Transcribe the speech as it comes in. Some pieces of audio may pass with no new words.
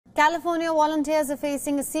California volunteers are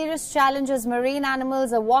facing a serious challenge as marine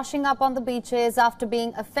animals are washing up on the beaches after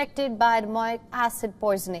being affected by domoic acid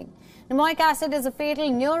poisoning. Domoic acid is a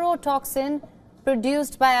fatal neurotoxin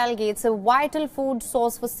produced by algae. It's a vital food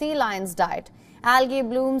source for sea lions' diet. Algae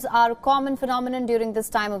blooms are a common phenomenon during this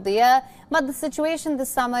time of the year, but the situation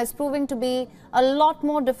this summer is proving to be a lot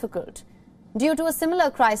more difficult due to a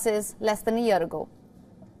similar crisis less than a year ago.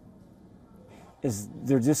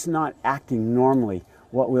 They're just not acting normally.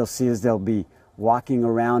 What we'll see is they'll be walking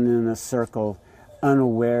around in a circle,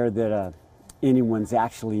 unaware that anyone's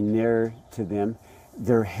actually near to them.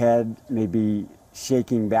 Their head may be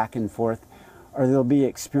shaking back and forth, or they'll be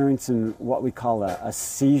experiencing what we call a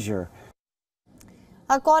seizure.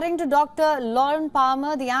 According to Dr. Lauren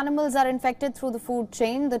Palmer, the animals are infected through the food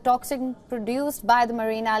chain. The toxin produced by the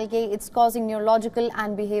marine algae, it's causing neurological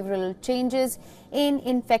and behavioral changes in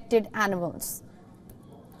infected animals.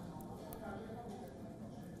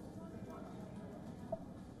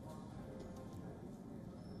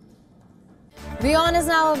 WION is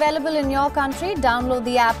now available in your country. Download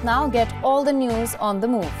the app now. Get all the news on the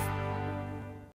move.